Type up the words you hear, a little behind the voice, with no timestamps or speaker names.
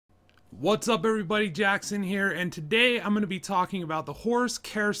What's up everybody, Jackson here, and today I'm going to be talking about the horse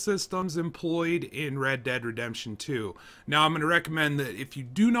care systems employed in Red Dead Redemption 2. Now I'm going to recommend that if you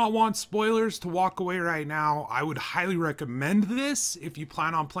do not want spoilers to walk away right now, I would highly recommend this if you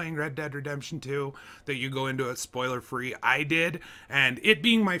plan on playing Red Dead Redemption 2, that you go into it spoiler free. I did, and it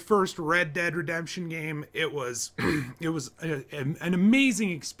being my first Red Dead Redemption game, it was an amazing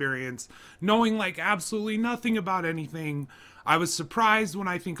experience, knowing like absolutely nothing about anything. I was surprised when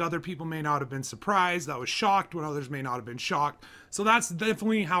I think other people may not have been surprised. I was shocked when others may not have been shocked. So that's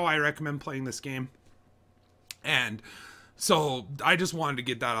definitely how I recommend playing this game. And so I just wanted to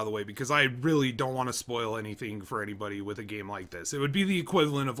get that out of the way because I really don't want to spoil anything for anybody with a game like this. It would be the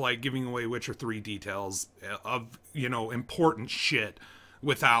equivalent of like giving away Witcher 3 details of, important shit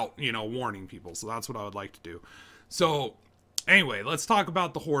without, warning people. So that's what I would like to do. So anyway, let's talk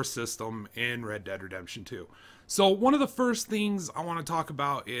about the horse system in Red Dead Redemption 2. So one of the first things I want to talk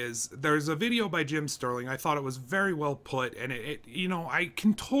about is there's a video by Jim Sterling. I thought it was very well put, and I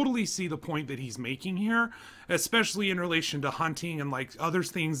can totally see the point that he's making here, especially in relation to hunting and like other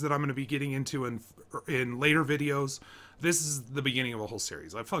things that I'm going to be getting into in later videos. This is the beginning of a whole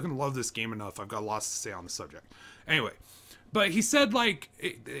series. I fucking love this game enough. I've got lots to say on the subject. Anyway, but he said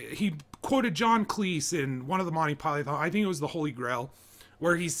he quoted John Cleese in one of the Monty Python, I think it was the Holy Grail,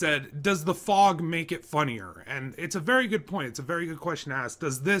 where he said, does the fog make it funnier? And it's a very good point. It's a very good question to ask.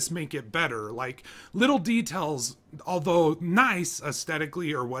 Does this make it better? Like, little details, although nice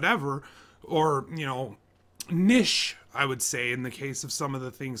aesthetically or whatever, or, niche, I would say, in the case of some of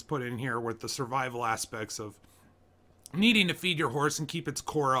the things put in here with the survival aspects of needing to feed your horse and keep its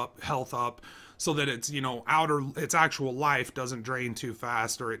health up, so that its, its actual life doesn't drain too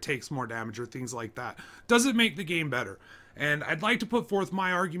fast or it takes more damage or things like that. Does it make the game better? And I'd like to put forth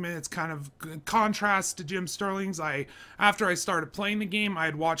my argument. It's kind of contrast to Jim Sterling's. After I started playing the game, I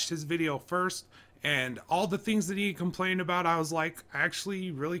had watched his video first, and all the things that he complained about, I was like, I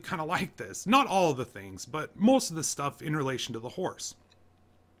actually really kind of like this. Not all of the things, but most of the stuff in relation to the horse.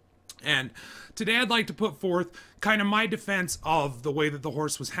 And today I'd like to put forth kind of my defense of the way that the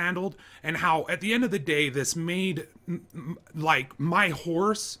horse was handled, and how at the end of the day this made like my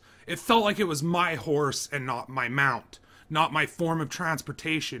horse, it felt like it was my horse and not my mount, not my form of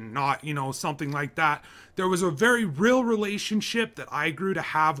transportation, not, something like that. There was a very real relationship that I grew to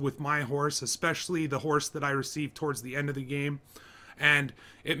have with my horse, especially the horse that I received towards the end of the game. And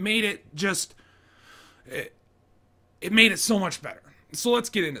it made it just, it made it so much better. So let's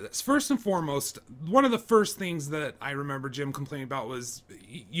get into this. First and foremost, one of the first things that I remember Jim complaining about was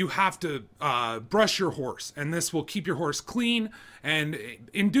you have to brush your horse, and this will keep your horse clean, and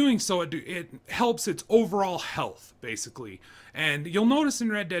in doing so, it helps its overall health, basically. And you'll notice in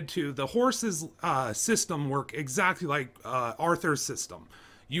Red Dead 2, the horse's system work exactly like Arthur's system.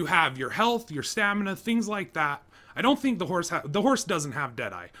 You have your health, your stamina, things like that. I don't think the horse doesn't have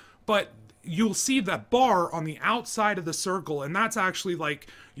Deadeye, but you'll see that bar on the outside of the circle, and that's actually like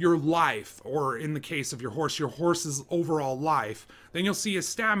your life, or in the case of your horse's overall life. Then you'll see his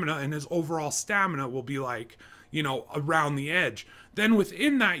stamina, and his overall stamina will be like, around the edge. Then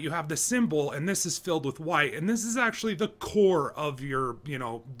within that you have the symbol, and this is filled with white, and this is actually the core of your,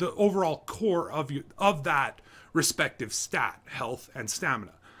 the overall core of that respective stat, health and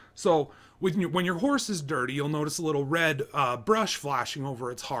stamina. So when your horse is dirty, you'll notice a little red brush flashing over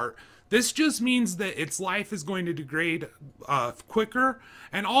its heart. This just means that its life is going to degrade quicker,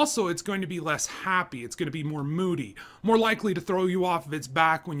 and also it's going to be less happy. It's going to be more moody, more likely to throw you off of its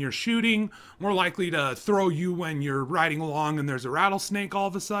back when you're shooting, more likely to throw you when you're riding along and there's a rattlesnake all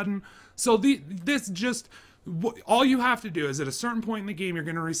of a sudden. So all you have to do is at a certain point in the game, you're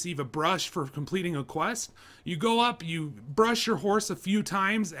going to receive a brush for completing a quest. You go up, you brush your horse a few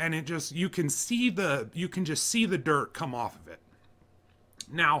times, and you can just see the dirt come off of it.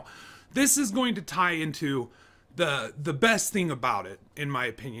 Now, this is going to tie into the best thing about it, in my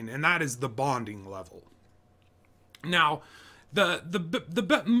opinion, and that is the bonding level. Now,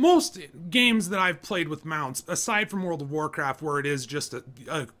 the most games that I've played with mounts, aside from World of Warcraft, where it is just a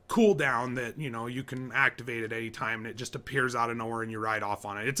cooldown that, you can activate at any time and it just appears out of nowhere and you ride off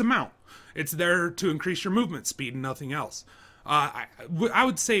on it. It's a mount. It's there to increase your movement speed and nothing else. I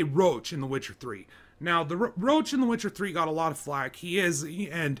would say Roach in The Witcher 3. Now, the Roach in The Witcher 3 got a lot of flack.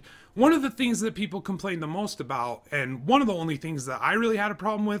 And one of the things that people complain the most about, and one of the only things that I really had a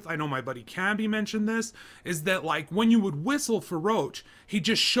problem with, I know my buddy Camby mentioned this, is that, like, when you would whistle for Roach, he'd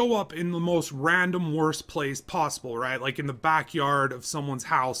just show up in the most random, worst place possible, right? Like, in the backyard of someone's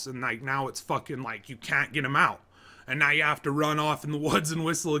house, and, like, now it's fucking, like, you can't get him out. And now you have to run off in the woods and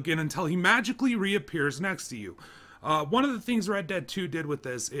whistle again until he magically reappears next to you. One of the things Red Dead 2 did with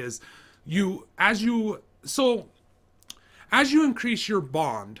this is as you increase your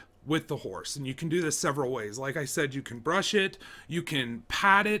bond with the horse, and you can do this several ways. Like I said, you can brush it, you can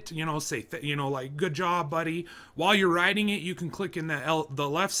pat it, say, like, good job, buddy. While you're riding it, you can click in the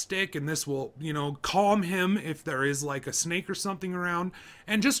left stick, and this will, calm him if there is like a snake or something around.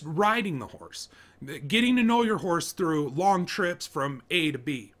 And just riding the horse, getting to know your horse through long trips from A to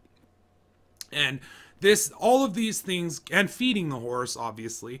B. And all of these things, and feeding the horse,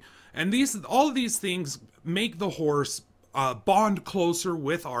 obviously, and all of these things make the horse bond closer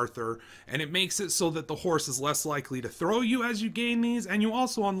with Arthur, and it makes it so that the horse is less likely to throw you as you gain these. And you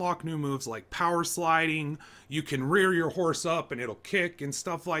also unlock new moves like power sliding. You can rear your horse up and it'll kick and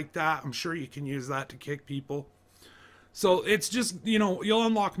stuff like that. I'm sure you can use that to kick people. So it's just, you'll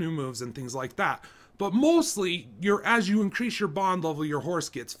unlock new moves and things like that. But mostly, as you increase your bond level, your horse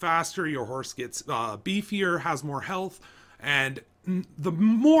gets faster, your horse gets beefier, has more health, and the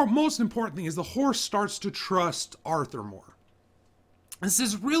most important thing is the horse starts to trust Arthur more. This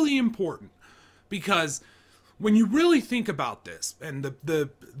is really important because when you really think about this, and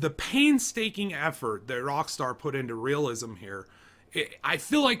the painstaking effort that Rockstar put into realism here, I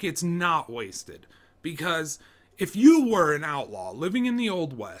feel like it's not wasted. Because if you were an outlaw living in the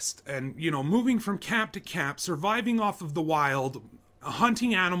Old West and, moving from camp to camp, surviving off of the wild,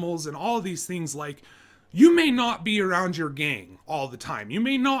 hunting animals and all of these things, like, you may not be around your gang all the time. You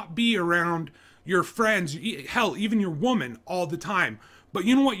may not be around your friends, hell, even your woman all the time. But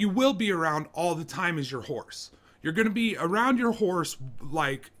you know what you will be around all the time is your horse. You're going to be around your horse,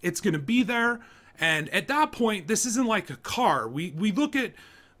 like, it's going to be there. And at that point, this isn't like a car. We look at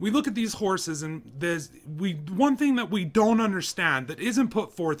these horses, and one thing that we don't understand that isn't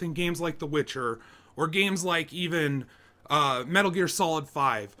put forth in games like The Witcher, or games like even Metal Gear Solid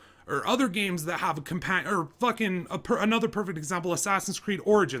 5, or other games that have a companion, or another perfect example, Assassin's Creed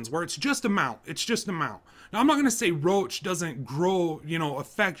Origins, where it's just a mount. It's just a mount. Now, I'm not going to say Roach doesn't grow, you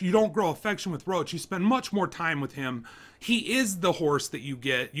don't grow affection with Roach. You spend much more time with him. He is the horse that you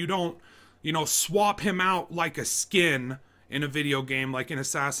get. You don't, swap him out like a skin in a video game like in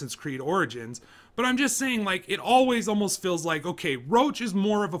Assassin's Creed Origins. But I'm just saying, like, it always almost feels like, okay, Roach is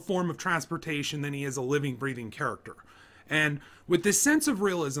more of a form of transportation than he is a living, breathing character. And with this sense of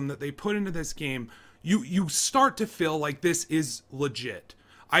realism that they put into this game, you start to feel like this is legit.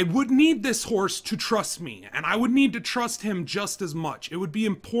 I would need this horse to trust me, and I would need to trust him just as much. It would be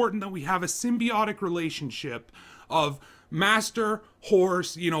important that we have a symbiotic relationship of master,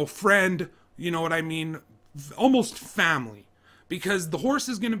 horse, friend, you know what I mean? Almost family. Because the horse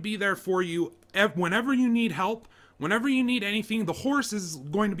is going to be there for you whenever you need help, whenever you need anything. The horse is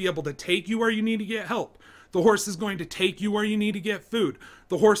going to be able to take you where you need to get help. The horse is going to take you where you need to get food.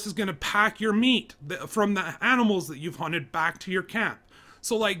 The horse is going to pack your meat from the animals that you've hunted back to your camp.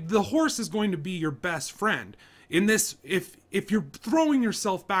 So, like, the horse is going to be your best friend. In this, if you're throwing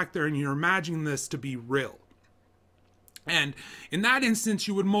yourself back there and you're imagining this to be real. And in that instance,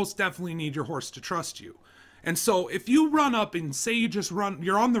 you would most definitely need your horse to trust you. And so if you run up and say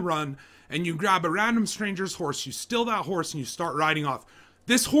you're on the run, and you grab a random stranger's horse, you steal that horse and you start riding off.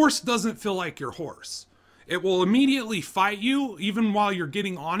 This horse doesn't feel like your horse. It will immediately fight you, even while you're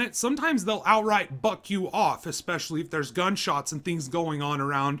getting on it. Sometimes they'll outright buck you off, especially if there's gunshots and things going on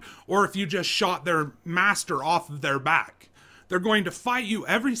around, or if you just shot their master off of their back. They're going to fight you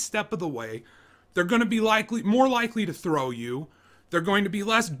every step of the way. They're going to be more likely to throw you. They're going to be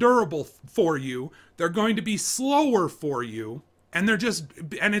less durable for you. They're going to be slower for you. And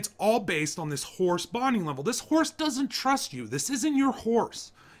it's all based on this horse bonding level. This horse doesn't trust you. This isn't your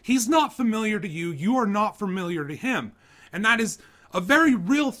horse. He's not familiar to you. You are not familiar to him. And that is a very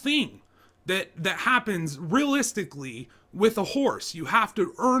real thing that happens realistically with a horse. You have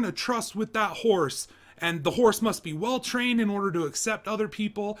to earn a trust with that horse, and the horse must be well trained in order to accept other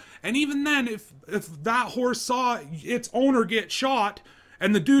people. And even then, if that horse saw its owner get shot,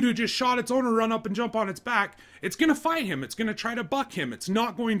 and the dude who just shot its owner run up and jump on its back, it's going to fight him. It's going to try to buck him. It's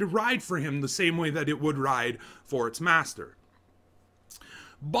not going to ride for him the same way that it would ride for its master.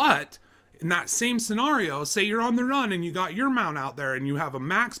 But in that same scenario, say you're on the run and you got your mount out there and you have a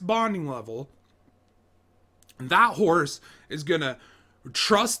max bonding level, that horse is going to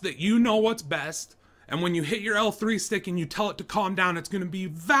trust that you know what's best. And when you hit your L3 stick and you tell it to calm down, it's going to be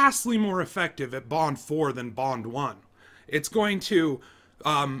vastly more effective at Bond 4 than Bond 1. It's going to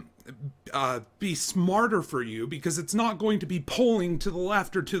be smarter for you because it's not going to be pulling to the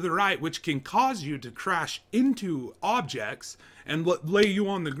left or to the right, which can cause you to crash into objects and lay you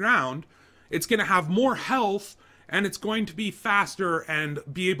on the ground. It's going to have more health, and it's going to be faster and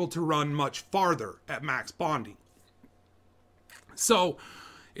be able to run much farther at max bonding. So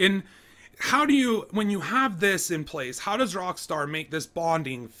in how do you, when you have this in place, how does Rockstar make this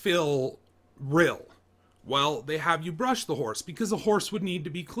bonding feel real? Well, they have you brush the horse because the horse would need to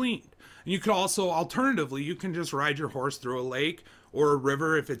be cleaned. And you could also, alternatively, you can just ride your horse through a lake or a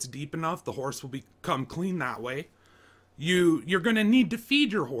river. If it's deep enough, the horse will become clean that way. You're going to need to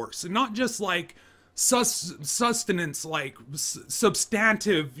feed your horse, and not just like sustenance, like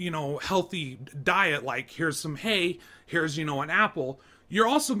substantive, healthy diet, like here's some hay, here's, an apple. You're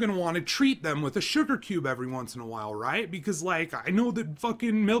also going to want to treat them with a sugar cube every once in a while, right? Because, like, I know that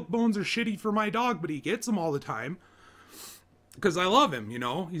fucking milk bones are shitty for my dog, but he gets them all the time because I love him,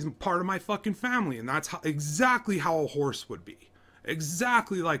 he's part of my fucking family. And that's exactly how a horse would be.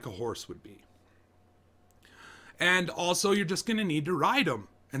 Exactly like a horse would be. And also, you're just going to need to ride them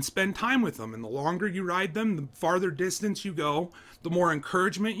and spend time with them. And the longer you ride them, the farther distance you go, the more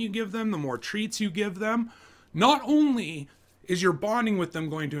encouragement you give them, the more treats you give them. Not only is your bonding with them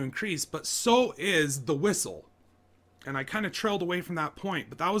going to increase, but so is the whistle. And I kind of trailed away from that point,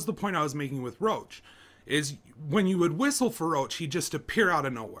 but that was the point I was making with Roach, is when you would whistle for Roach, he'd just appear out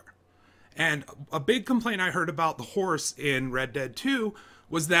of nowhere. And a big complaint I heard about the horse in Red Dead 2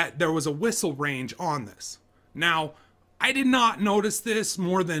 was that there was a whistle range on this. Now, I did not notice this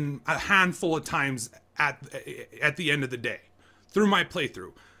more than a handful of times at the end of the day through my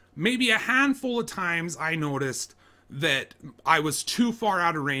playthrough. Maybe a handful of times I noticed that I was too far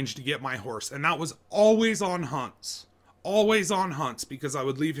out of range to get my horse, and that was always on hunts. Always on hunts, because I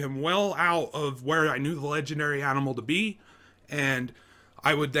would leave him well out of where I knew the legendary animal to be, and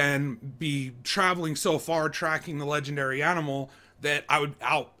I would then be traveling so far tracking the legendary animal that I would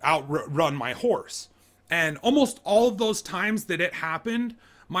outrun my horse. And almost all of those times that it happened,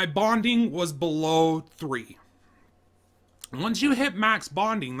 my bonding was below 3. Once you hit max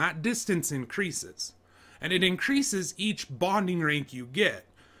bonding, that distance increases. And it increases each bonding rank you get.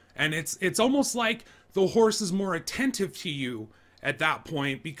 And it's almost like the horse is more attentive to you at that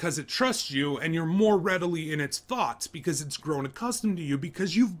point because it trusts you, and you're more readily in its thoughts because it's grown accustomed to you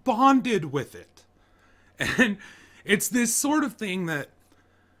because you've bonded with it. And it's this sort of thing that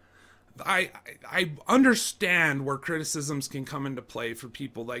I understand where criticisms can come into play for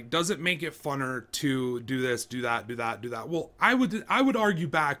people. Like, does it make it funner to do this, do that, do that, do that? Well, I would argue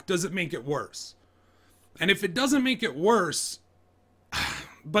back, does it make it worse? And if it doesn't make it worse,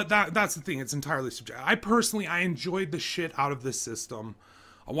 but that's the thing, it's entirely subjective. I enjoyed the shit out of this system.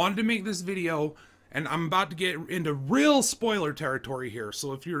 I wanted to make this video, and I'm about to get into real spoiler territory here.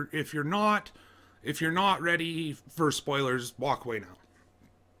 So if you're not ready for spoilers, walk away now.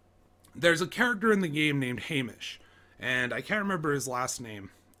 There's a character in the game named Hamish, and I can't remember his last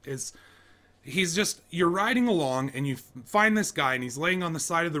name. You're riding along and you find this guy, and he's laying on the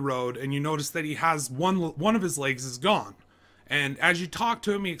side of the road, and you notice that he has one of his legs is gone. And as you talk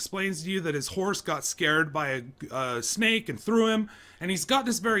to him, he explains to you that his horse got scared by a snake and threw him, and he's got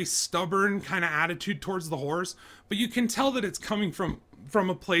this very stubborn kind of attitude towards the horse, but you can tell that it's coming from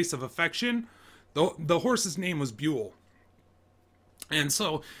a place of affection. The horse's name was Buell. And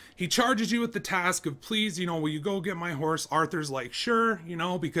so he charges you with the task of, please, will you go get my horse? Arthur's like, sure,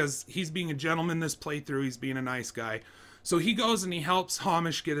 because he's being a gentleman this playthrough. He's being a nice guy. So he goes and he helps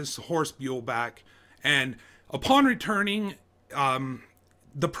Hamish get his horse Buell back. And upon returning,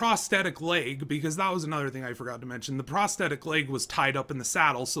 the prosthetic leg, because that was another thing I forgot to mention, the prosthetic leg was tied up in the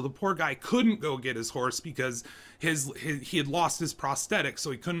saddle. So the poor guy couldn't go get his horse because he had lost his prosthetic.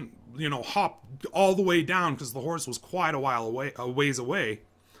 So he couldn't, hop all the way down because the horse was quite a ways away.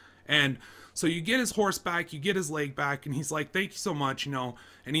 And so you get his horse back, you get his leg back, and he's like, thank you so much, and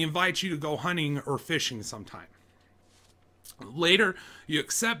he invites you to go hunting or fishing sometime. Later, you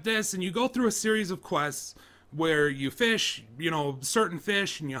accept this, and you go through a series of quests where you fish, certain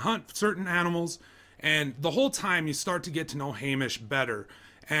fish, and you hunt certain animals, and the whole time you start to get to know Hamish better.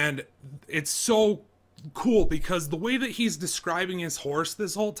 And it's so cool because the way that he's describing his horse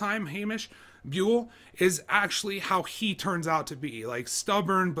this whole time, Hamish, Buell, is actually how he turns out to be, like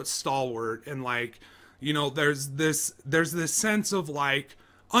stubborn but stalwart, and like, there's this sense of like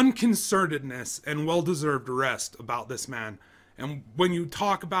unconcernedness and well-deserved rest about this man. And when you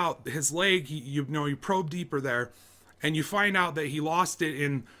talk about his leg, you probe deeper there, and you find out that he lost it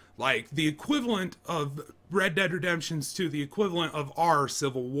in like the equivalent of Red Dead Redemption 2, the equivalent of our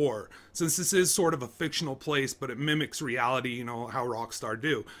Civil War, since this is sort of a fictional place, but it mimics reality, how Rockstar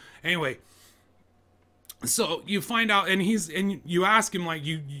do. Anyway, so you find out, and you ask him, like,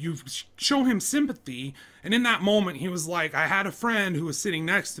 you show him sympathy, and in that moment he was like, I had a friend who was sitting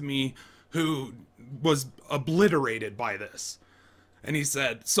next to me who was obliterated by this. And he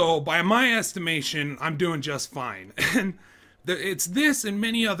said, so by my estimation, I'm doing just fine. And It's this and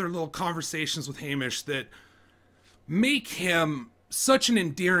many other little conversations with Hamish that make him such an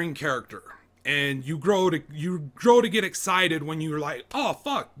endearing character. And you grow to get excited when you're like, oh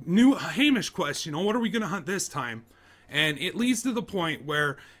fuck, new Hamish quest, you know, what are we gonna hunt this time? And it leads to the point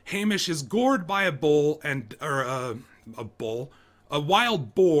where Hamish is gored by a bull a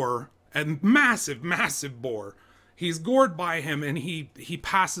wild boar, a massive boar. He's gored by him and he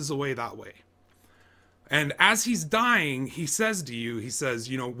passes away that way. And as he's dying, he says to you, he says,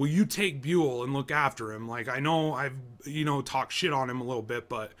 you know, will you take Buell and look after him? Like, I know I've, you know, talked shit on him a little bit,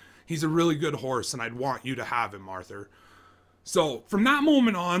 but he's a really good horse and I'd want you to have him, Arthur. So from that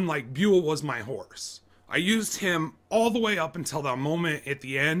moment on, like, Buell was my horse. I used him all the way up until that moment at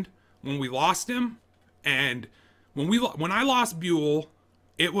the end when we lost him. And when I lost Buell,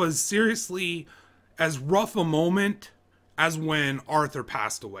 it was seriously as rough a moment as when Arthur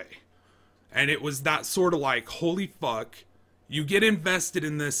passed away. And it was that sort of like, holy fuck, you get invested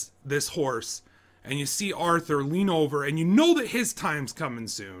in this horse and you see Arthur lean over and you know that his time's coming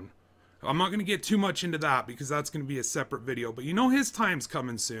soon. I'm not going to get too much into that because that's going to be a separate video, but you know his time's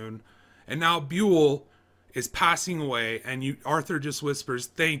coming soon. And now Buell is passing away and Arthur just whispers,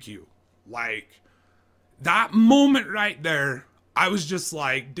 thank you. Like, that moment right there, I was just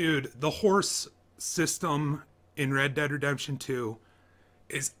like, dude, the horse system in Red Dead Redemption 2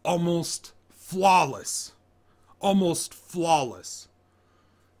 is almost flawless. Almost flawless.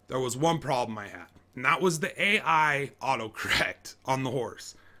 There was one problem I had, and that was the AI autocorrect on the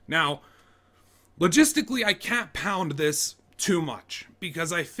horse. Now, logistically, I can't pound this too much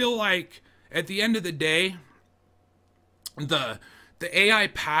because I feel like at the end of the day, the AI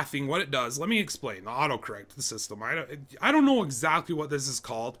pathing, what it does, let me explain the autocorrect, the system. I don't know exactly what this is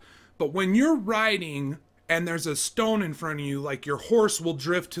called, but when you're riding and there's a stone in front of you, like, your horse will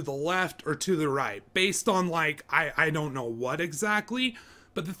drift to the left or to the right based on, like, I don't know what exactly.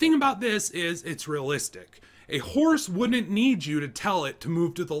 But the thing about this is it's realistic. A horse wouldn't need you to tell it to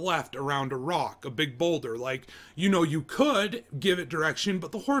move to the left around a rock, a big boulder. Like, you know, you could give it direction,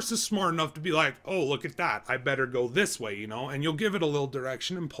 but the horse is smart enough to be like, oh, look at that, I better go this way, you know, and you'll give it a little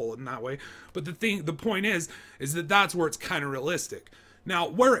direction and pull it in that way. But the point is that that's where it's kind of realistic. Now,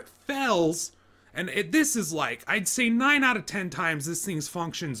 where it fails, and this is like, I'd say 9 out of 10 times this thing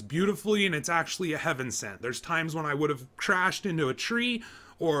functions beautifully and it's actually a heaven sent. There's times when I would have crashed into a tree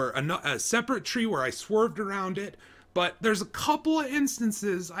or a separate tree where I swerved around it. But there's a couple of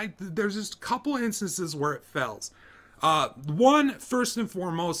instances, there's just a couple of instances where it fails. One, first and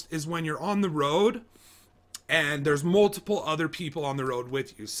foremost, is when you're on the road and there's multiple other people on the road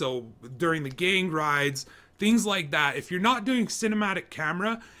with you. So during the gang rides, things like that, if you're not doing cinematic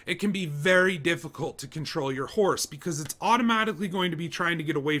camera, it can be very difficult to control your horse because it's automatically going to be trying to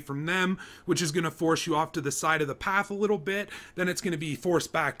get away from them, which is going to force you off to the side of the path a little bit. Then it's going to be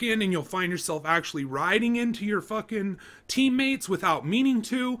forced back in and you'll find yourself actually riding into your fucking teammates without meaning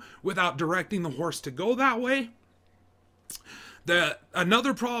to, without directing the horse to go that way.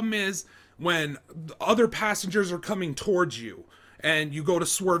 Another problem is when other passengers are coming towards you and you go to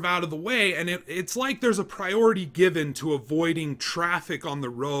swerve out of the way, and it's like there's a priority given to avoiding traffic on the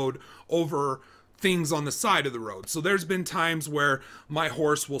road over things on the side of the road. So there's been times where my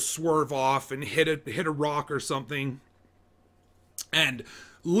horse will swerve off and hit a rock or something and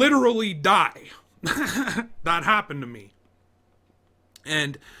literally die. That happened to me.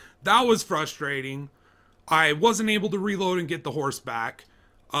 And that was frustrating. I wasn't able to reload and get the horse back.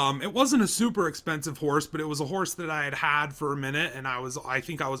 It wasn't a super expensive horse, but it was a horse that I had had for a minute, and I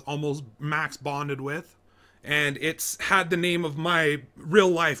think I was almost max bonded with, and it's had the name of my real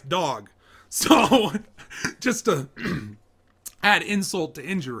life dog. So just to add insult to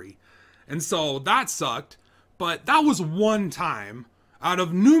injury. And so that sucked, but that was one time out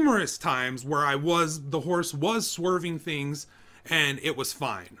of numerous times where the horse was swerving things and it was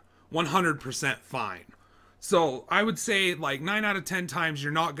fine. 100% fine. So I would say like 9 out of 10 times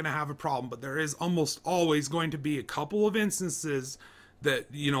you're not going to have a problem, but there is almost always going to be a couple of instances that,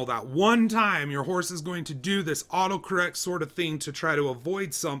 you know, that one time your horse is going to do this autocorrect sort of thing to try to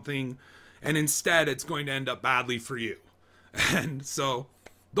avoid something, and instead it's going to end up badly for you. And so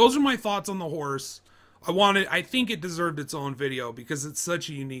those are my thoughts on the horse. I think it deserved its own video because it's such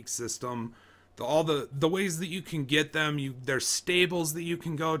a unique system. All the ways that you can get them, there's stables that you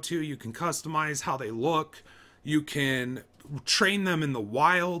can go to, you can customize how they look, you can train them in the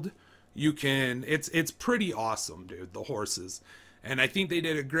wild, it's pretty awesome, dude, the horses. And I think they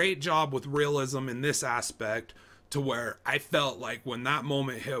did a great job with realism in this aspect, to where I felt like when that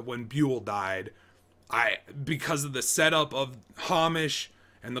moment hit, when Buell died, because of the setup of Hamish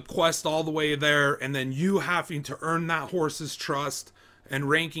and the quest all the way there, and then you having to earn that horse's trust and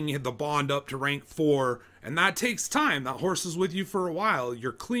ranking the bond up to rank 4, and that takes time. That horse is with you for a while.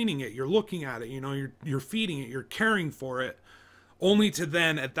 You're cleaning it, you're looking at it, you know, you're feeding it, you're caring for it, only to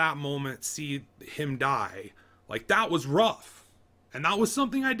then at that moment see him die. Like, that was rough, and that was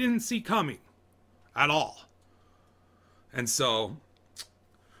something I didn't see coming at all. And so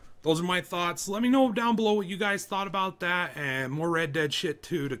those are my thoughts. Let me know down below what you guys thought about that, and more Red Dead shit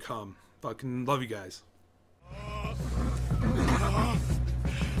 2 to come. Fucking love you guys.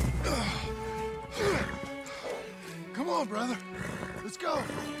 Come on, brother. Let's go.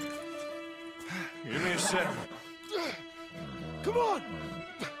 Give me a sec. Come on.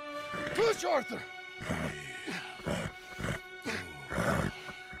 Push, Arthur.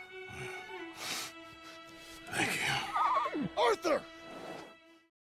 Thank you. Arthur!